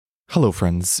Hello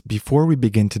friends, before we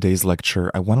begin today's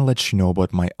lecture, I want to let you know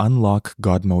about my Unlock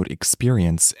God Mode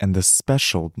experience and the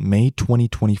special May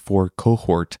 2024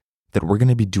 cohort that we're going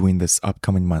to be doing this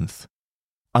upcoming month.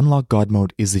 Unlock God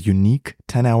Mode is a unique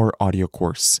 10-hour audio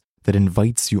course that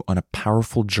invites you on a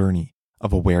powerful journey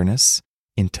of awareness,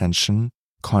 intention,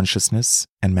 consciousness,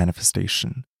 and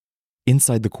manifestation.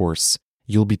 Inside the course,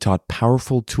 you'll be taught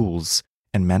powerful tools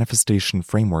and manifestation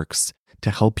frameworks to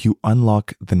help you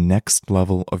unlock the next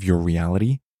level of your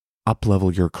reality,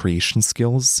 up-level your creation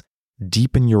skills,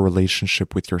 deepen your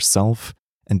relationship with yourself,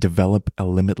 and develop a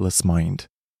limitless mind,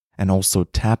 and also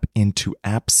tap into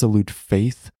absolute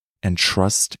faith and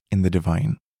trust in the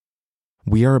divine.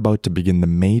 We are about to begin the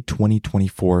May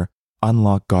 2024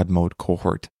 Unlock God Mode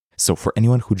cohort. So for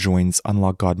anyone who joins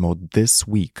Unlock God Mode this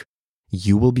week,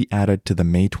 you will be added to the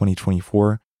May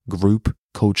 2024 group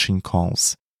coaching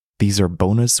calls. These are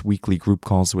bonus weekly group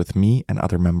calls with me and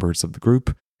other members of the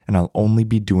group, and I'll only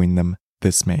be doing them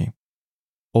this May.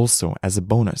 Also, as a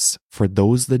bonus, for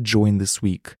those that join this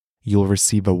week, you'll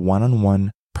receive a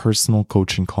one-on-one personal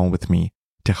coaching call with me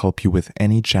to help you with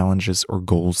any challenges or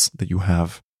goals that you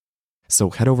have.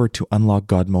 So head over to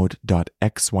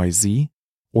unlockgodmode.xyz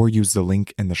or use the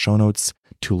link in the show notes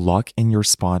to lock in your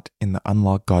spot in the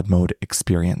Unlock God Mode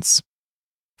experience.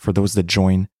 For those that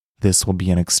join, this will be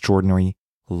an extraordinary,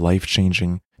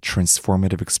 life-changing,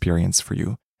 transformative experience for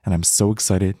you, and I'm so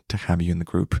excited to have you in the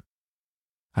group.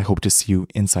 I hope to see you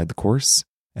inside the course,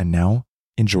 and now,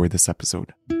 enjoy this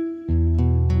episode.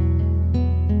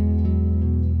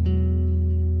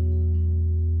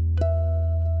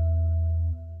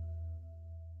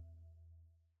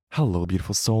 Hello,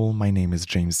 beautiful soul. My name is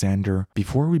James Zander.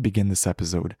 Before we begin this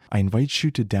episode, I invite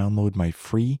you to download my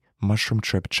free Mushroom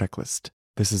Trip Checklist.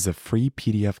 This is a free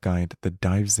PDF guide that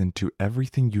dives into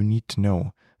everything you need to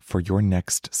know for your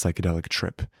next psychedelic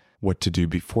trip. What to do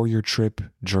before your trip,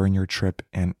 during your trip,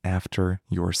 and after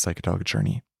your psychedelic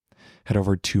journey. Head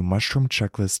over to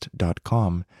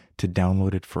mushroomchecklist.com to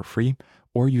download it for free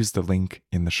or use the link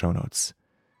in the show notes.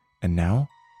 And now,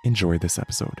 enjoy this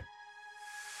episode.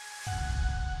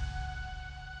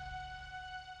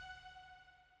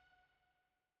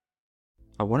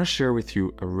 I want to share with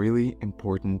you a really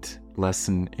important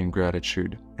lesson in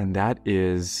gratitude, and that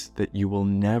is that you will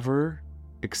never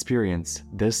experience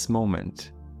this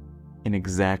moment in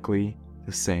exactly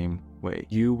the same way.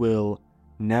 You will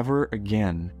never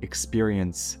again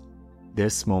experience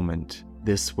this moment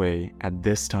this way at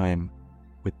this time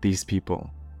with these people,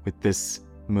 with this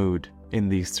mood, in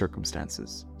these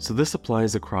circumstances. So this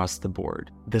applies across the board.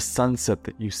 The sunset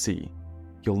that you see,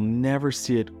 you'll never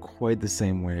see it quite the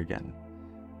same way again.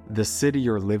 The city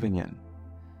you're living in.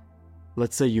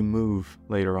 Let's say you move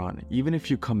later on. Even if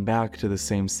you come back to the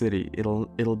same city,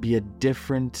 it'll be a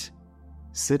different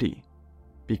city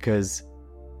because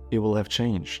it will have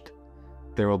changed.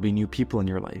 There will be new people in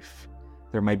your life.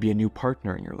 There might be a new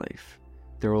partner in your life.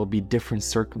 There will be different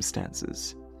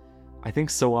circumstances. I think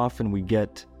so often we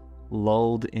get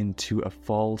lulled into a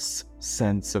false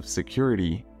sense of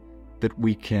security that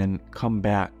we can come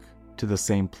back to the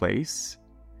same place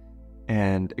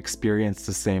and experience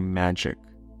the same magic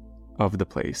of the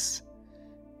place.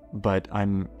 But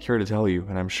I'm here to tell you,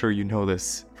 and I'm sure you know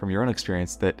this from your own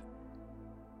experience, that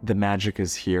the magic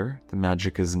is here, the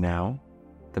magic is now,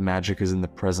 the magic is in the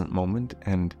present moment,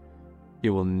 and it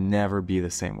will never be the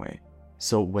same way.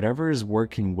 So whatever is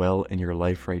working well in your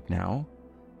life right now,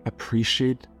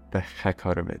 appreciate the heck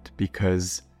out of it,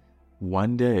 because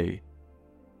one day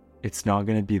it's not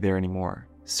going to be there anymore.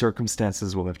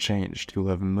 Circumstances will have changed, you'll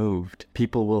have moved,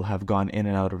 people will have gone in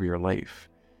and out of your life.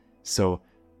 So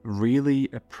really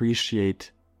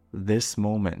appreciate this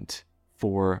moment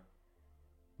for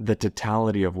the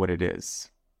totality of what it is.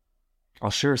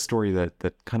 I'll share a story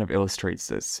that kind of illustrates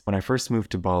this. When I first moved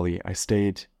to Bali, I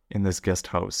stayed in this guest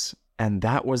house, and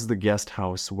that was the guest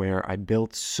house where I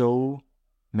built so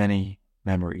many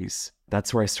memories.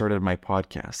 That's where I started my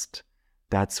podcast.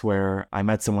 That's where I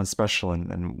met someone special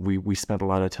and we spent a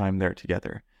lot of time there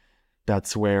together.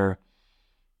 That's where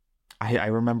I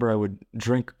remember I would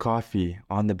drink coffee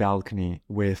on the balcony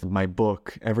with my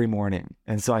book every morning.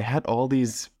 And so I had all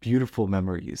these beautiful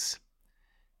memories.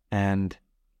 And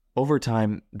over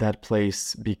time, that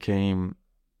place became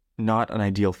not an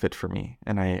ideal fit for me.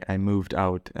 And I moved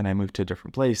out and I moved to a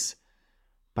different place.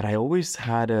 But I always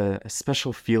had a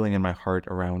special feeling in my heart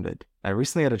around it. I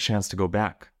recently had a chance to go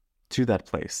back to that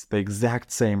place, the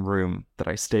exact same room that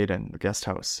I stayed in, the guest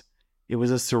house. It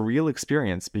was a surreal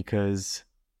experience because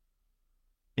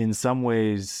in some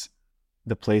ways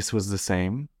the place was the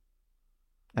same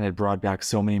and it brought back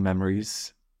so many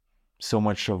memories, so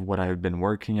much of what I had been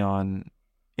working on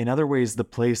in other ways, the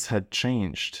place had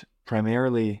changed,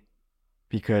 primarily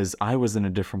because I was in a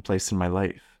different place in my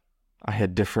life. I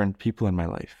had different people in my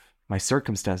life. My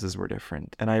circumstances were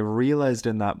different. And I realized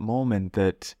in that moment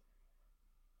that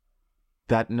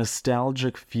that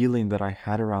nostalgic feeling that I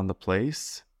had around the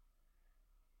place,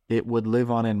 it would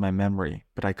live on in my memory,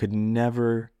 but I could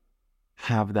never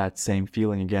have that same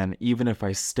feeling again, even if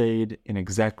I stayed in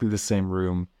exactly the same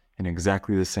room, in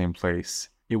exactly the same place.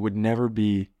 It would never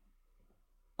be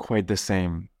quite the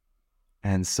same.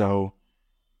 And so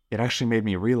it actually made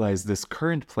me realize this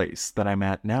current place that I'm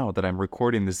at now, that I'm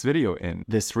recording this video in,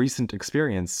 this recent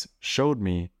experience showed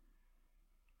me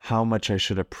how much I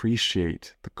should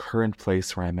appreciate the current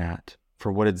place where I'm at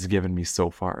for what it's given me so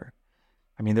far.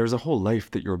 I mean, there's a whole life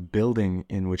that you're building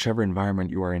in whichever environment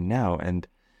you are in now, and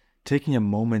taking a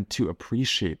moment to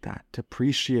appreciate that, to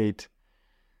appreciate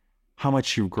how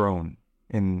much you've grown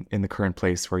in the current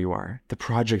place where you are, the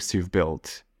projects you've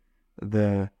built,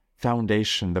 the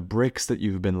foundation, the bricks that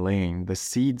you've been laying, the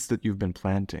seeds that you've been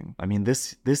planting. I mean,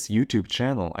 this YouTube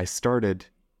channel, I started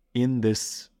in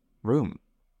this room.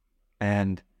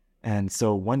 And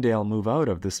so one day I'll move out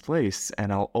of this place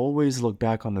and I'll always look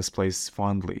back on this place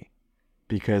fondly,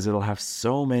 because it'll have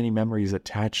so many memories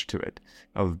attached to it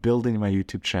of building my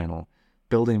YouTube channel,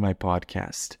 building my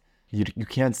podcast. You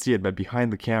can't see it, but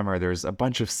behind the camera, there's a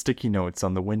bunch of sticky notes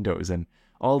on the windows, and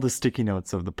all the sticky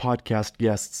notes of the podcast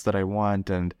guests that I want,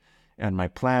 and my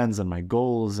plans and my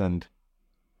goals. And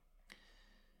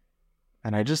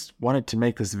I just wanted to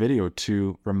make this video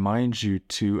to remind you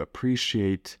to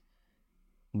appreciate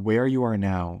where you are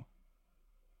now,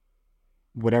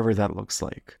 whatever that looks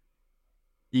like.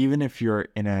 Even if you're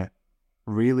in a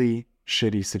really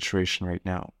shitty situation right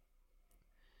now,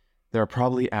 there are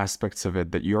probably aspects of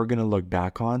it that you're going to look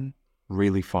back on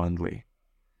really fondly,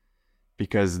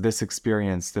 because this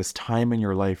experience, this time in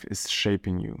your life is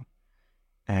shaping you.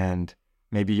 And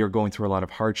maybe you're going through a lot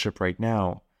of hardship right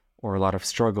now, or a lot of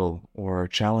struggle or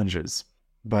challenges,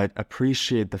 but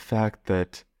appreciate the fact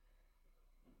that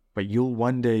you'll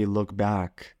one day look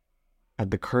back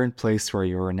at the current place where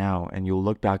you are now, and you'll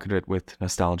look back at it with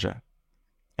nostalgia.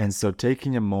 And so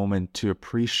taking a moment to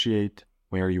appreciate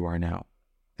where you are now,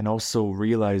 and also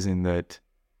realizing that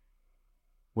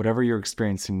whatever you're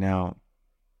experiencing now,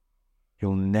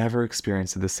 you'll never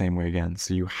experience it the same way again.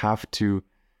 So you have to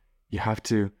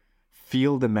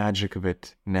feel the magic of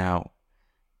it now.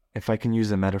 If I can use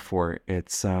a metaphor,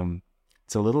 it's a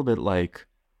little bit like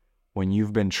when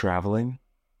you've been traveling.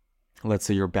 Let's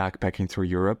say you're backpacking through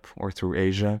Europe or through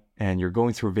Asia, and you're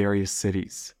going through various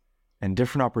cities, and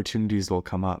different opportunities will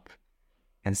come up.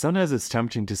 And sometimes it's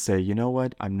tempting to say, you know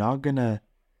what, I'm not gonna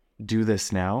do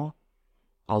this now.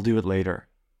 I'll do it later.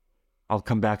 I'll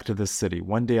come back to this city.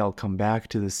 One day I'll come back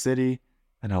to the city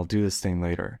and I'll do this thing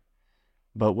later.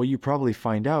 But what you probably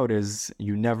find out is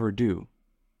you never do.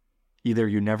 Either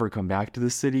you never come back to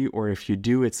the city, or if you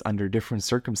do, it's under different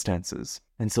circumstances.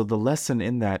 And so the lesson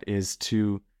in that is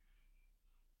to,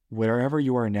 wherever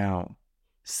you are now,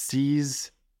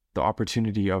 seize the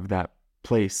opportunity of that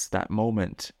place, that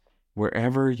moment.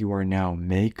 Wherever you are now,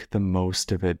 make the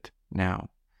most of it now.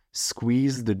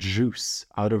 Squeeze the juice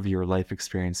out of your life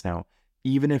experience now.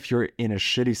 Even if you're in a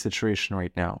shitty situation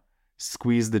right now,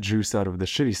 squeeze the juice out of the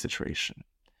shitty situation.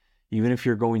 Even if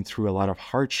you're going through a lot of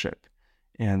hardship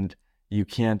and you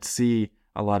can't see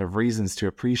a lot of reasons to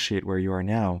appreciate where you are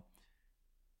now,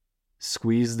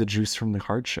 squeeze the juice from the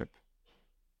hardship.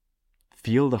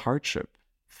 Feel the hardship.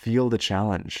 Feel the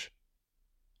challenge.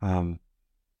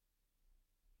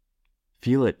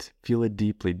 Feel it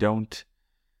deeply. Don't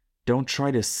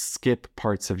try to skip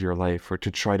parts of your life or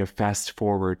to try to fast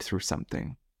forward through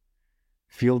something.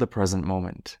 Feel the present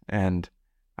moment. And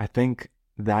I think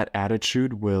that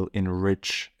attitude will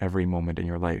enrich every moment in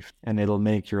your life. And it'll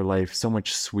make your life so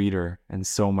much sweeter and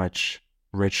so much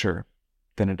richer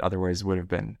than it otherwise would have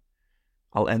been.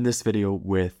 I'll end this video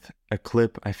with a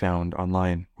clip I found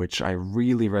online, which I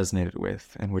really resonated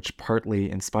with and which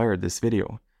partly inspired this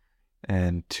video.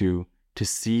 And to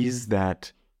seize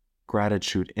that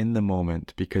gratitude in the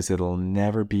moment, because it'll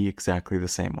never be exactly the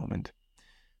same moment.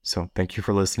 So thank you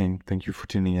for listening. Thank you for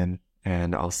tuning in,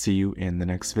 and I'll see you in the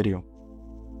next video.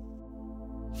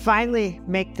 Finally,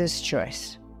 make this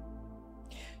choice.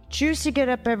 Choose to get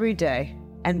up every day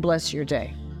and bless your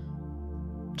day.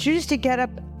 Choose to get up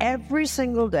every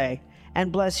single day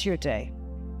and bless your day.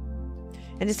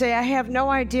 And to say, I have no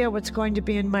idea what's going to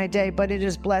be in my day, but it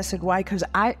is blessed. Why? Because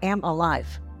I am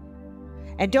alive.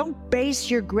 And don't base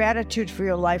your gratitude for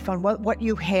your life on what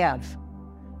you have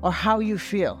or how you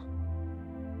feel,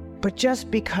 but just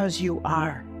because you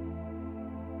are.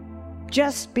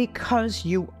 Just because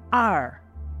you are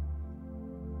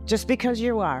just because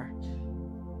you are.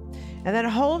 And then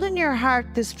hold in your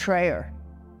heart this prayer.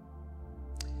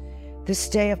 This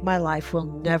day of my life will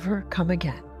never come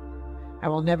again. I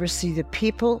will never see the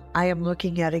people I am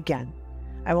looking at again.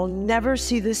 I will never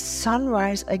see this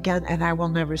sunrise again, and I will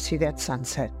never see that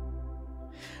sunset.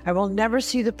 I will never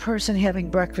see the person having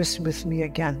breakfast with me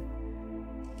again.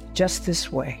 Just this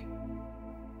way.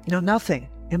 Nothing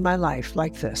in my life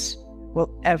like this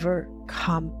will ever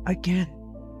come again.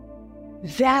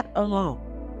 That alone,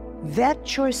 that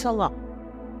choice alone,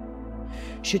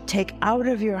 should take out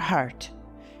of your heart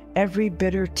every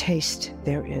bitter taste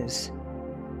there is.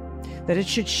 That it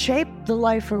should shape the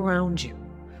life around you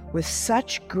with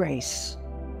such grace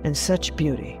and such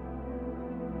beauty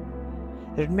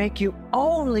that it make you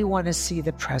only want to see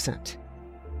the present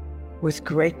with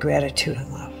great gratitude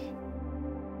and love.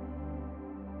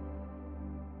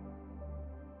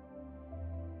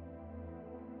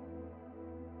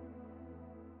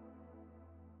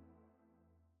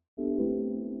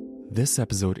 This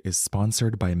episode is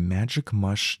sponsored by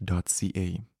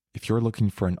magicmush.ca. If you're looking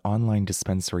for an online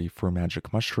dispensary for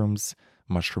magic mushrooms,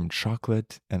 mushroom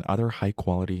chocolate, and other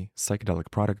high-quality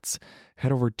psychedelic products,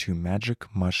 head over to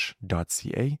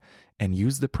magicmush.ca and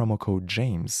use the promo code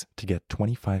JAMES to get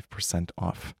 25%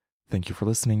 off. Thank you for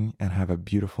listening and have a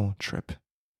beautiful trip.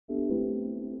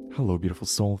 Hello, beautiful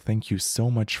soul. Thank you so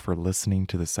much for listening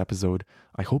to this episode.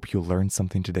 I hope you learned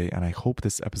something today, and I hope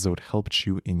this episode helped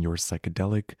you in your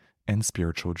psychedelic and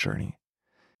spiritual journey.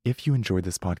 If you enjoyed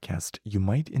this podcast, you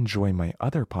might enjoy my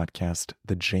other podcast,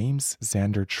 The James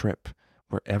Zander Trip,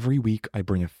 where every week I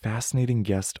bring a fascinating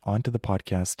guest onto the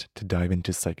podcast to dive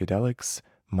into psychedelics,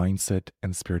 mindset,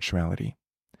 and spirituality.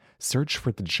 Search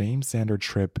for The James Zander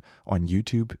Trip on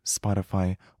YouTube,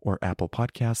 Spotify, or Apple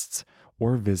Podcasts,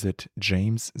 or visit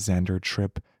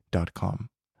jameszandertrip.com.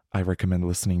 I recommend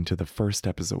listening to the first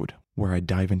episode, where I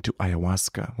dive into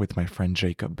ayahuasca with my friend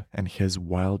Jacob and his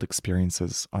wild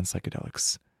experiences on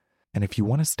psychedelics. And if you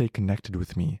want to stay connected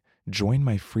with me, join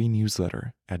my free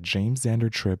newsletter at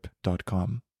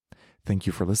jameszandertrip.com. Thank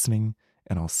you for listening,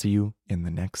 and I'll see you in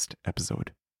the next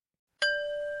episode.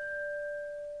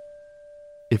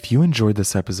 If you enjoyed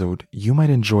this episode, you might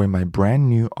enjoy my brand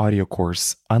new audio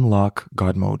course, Unlock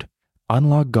God Mode.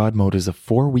 Unlock God Mode is a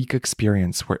 4-week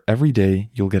experience where every day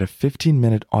you'll get a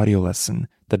 15-minute audio lesson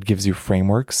that gives you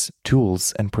frameworks,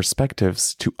 tools, and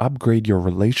perspectives to upgrade your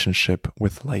relationship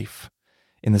with life.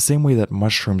 In the same way that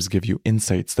mushrooms give you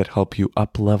insights that help you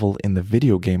up-level in the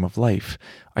video game of life,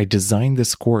 I designed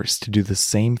this course to do the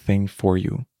same thing for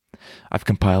you. I've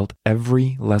compiled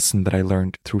every lesson that I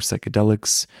learned through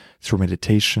psychedelics, through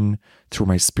meditation, through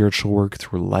my spiritual work,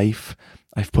 through life.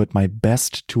 I've put my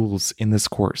best tools in this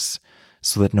course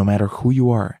so that no matter who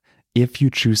you are, if you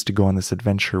choose to go on this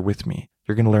adventure with me,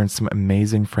 you're going to learn some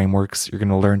amazing frameworks. You're going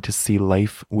to learn to see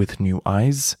life with new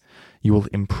eyes. You will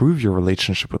improve your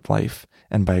relationship with life,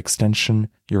 and by extension,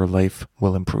 your life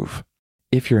will improve.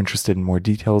 If you're interested in more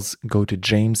details, go to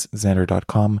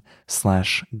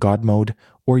jameszandertrip.com/godmode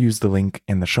or use the link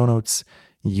in the show notes.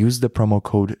 Use the promo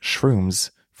code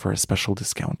SHROOMS for a special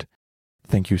discount.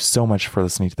 Thank you so much for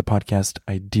listening to the podcast.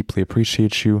 I deeply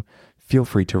appreciate you. Feel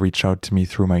free to reach out to me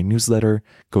through my newsletter.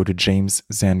 Go to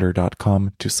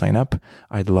jameszander.com to sign up.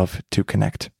 I'd love to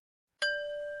connect.